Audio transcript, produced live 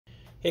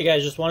Hey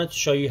guys, just wanted to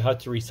show you how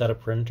to reset a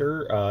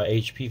printer,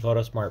 HP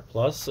Photosmart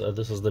Plus.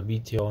 This is the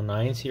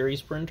B209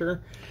 series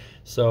printer.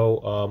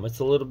 So it's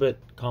a little bit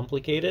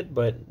complicated,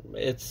 but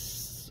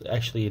it's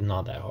actually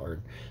not that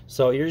hard.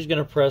 So you're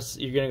gonna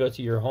go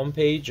to your home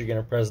page, you're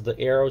gonna press the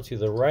arrow to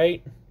the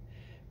right,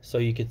 so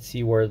you can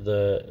see where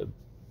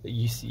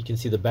you can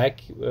see the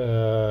back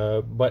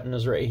button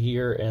is right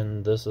here,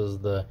 and this is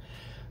the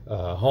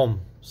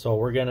home. So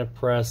we're gonna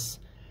press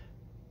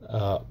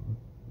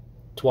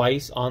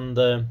twice on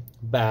the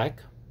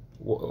back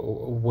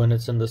when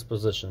it's in this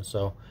position.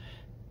 So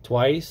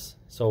twice,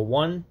 so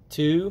 1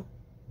 2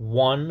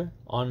 1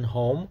 on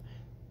home,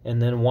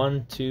 and then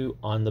 1 2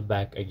 on the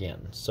back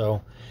again.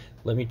 So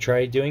let me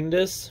try doing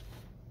this.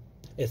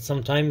 It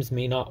sometimes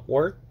may not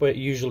work, but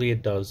usually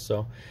it does.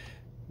 So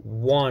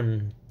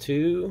 1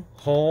 2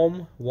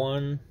 home,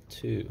 1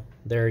 2,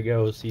 there it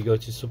goes. So you go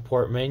to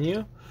support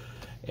menu,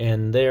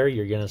 and there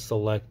you're gonna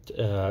select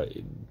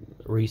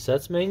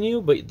resets menu,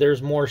 but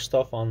there's more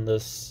stuff on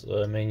this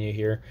menu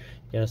here.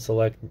 You're gonna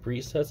select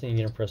resets and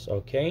you're gonna press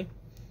OK.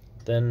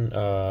 Then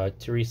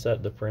to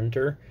reset the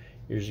printer,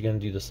 you're just gonna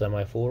do the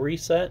semi-full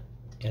reset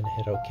and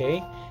hit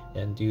OK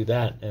and do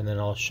that, and then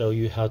I'll show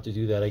you how to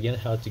do that again,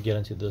 how to get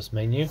into this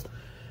menu.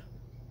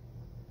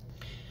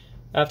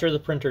 After the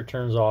printer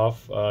turns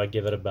off,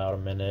 give it about a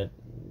minute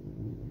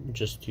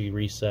just to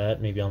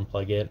reset, maybe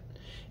unplug it,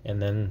 and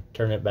then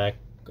turn it back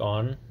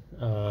on.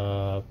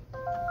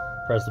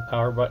 Press the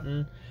power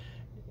button,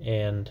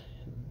 and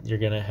you're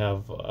gonna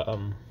have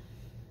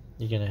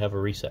a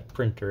reset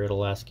printer.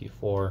 It'll ask you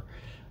for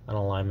an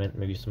alignment,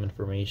 maybe some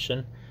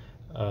information.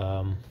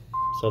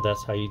 So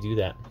that's how you do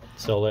that.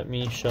 So let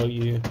me show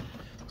you.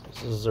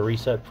 This is a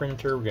reset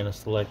printer. We're gonna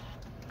select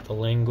the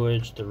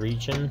language, the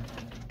region,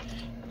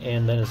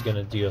 and then it's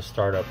gonna do a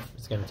startup.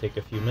 It's gonna take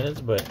a few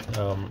minutes, but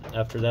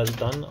after that's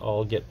done,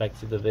 I'll get back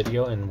to the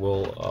video and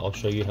I'll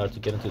show you how to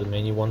get into the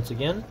menu once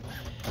again.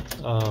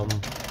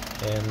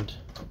 And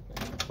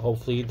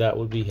hopefully that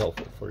would be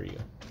helpful for you.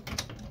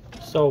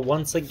 So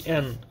once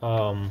again,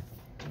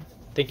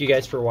 thank you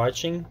guys for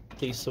watching.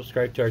 Please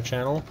subscribe to our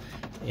channel,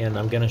 and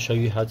I'm going to show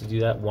you how to do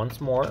that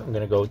once more. I'm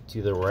going to go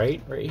to the right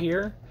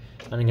here,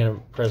 and I'm going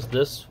to press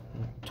this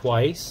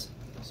twice.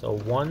 So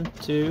 1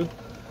 2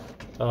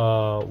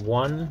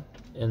 1,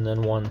 and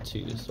then 1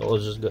 2. So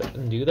let's just go ahead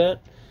and do that.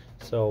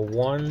 So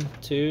 1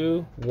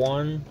 2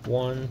 1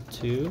 1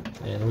 2,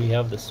 and we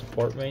have the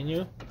support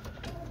menu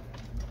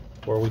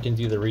where we can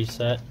do the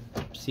reset,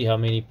 see how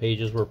many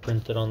pages were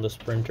printed on this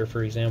printer,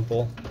 for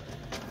example.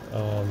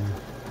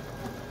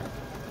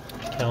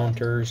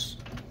 Counters,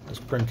 this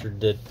printer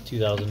did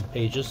 2,000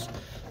 pages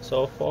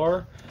so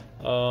far.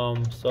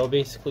 So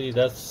basically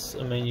that's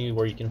a menu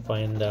where you can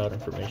find out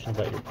information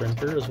about your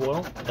printer as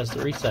well as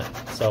the reset.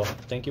 So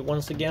thank you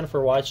once again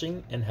for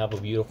watching, and have a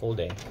beautiful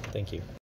day. Thank you.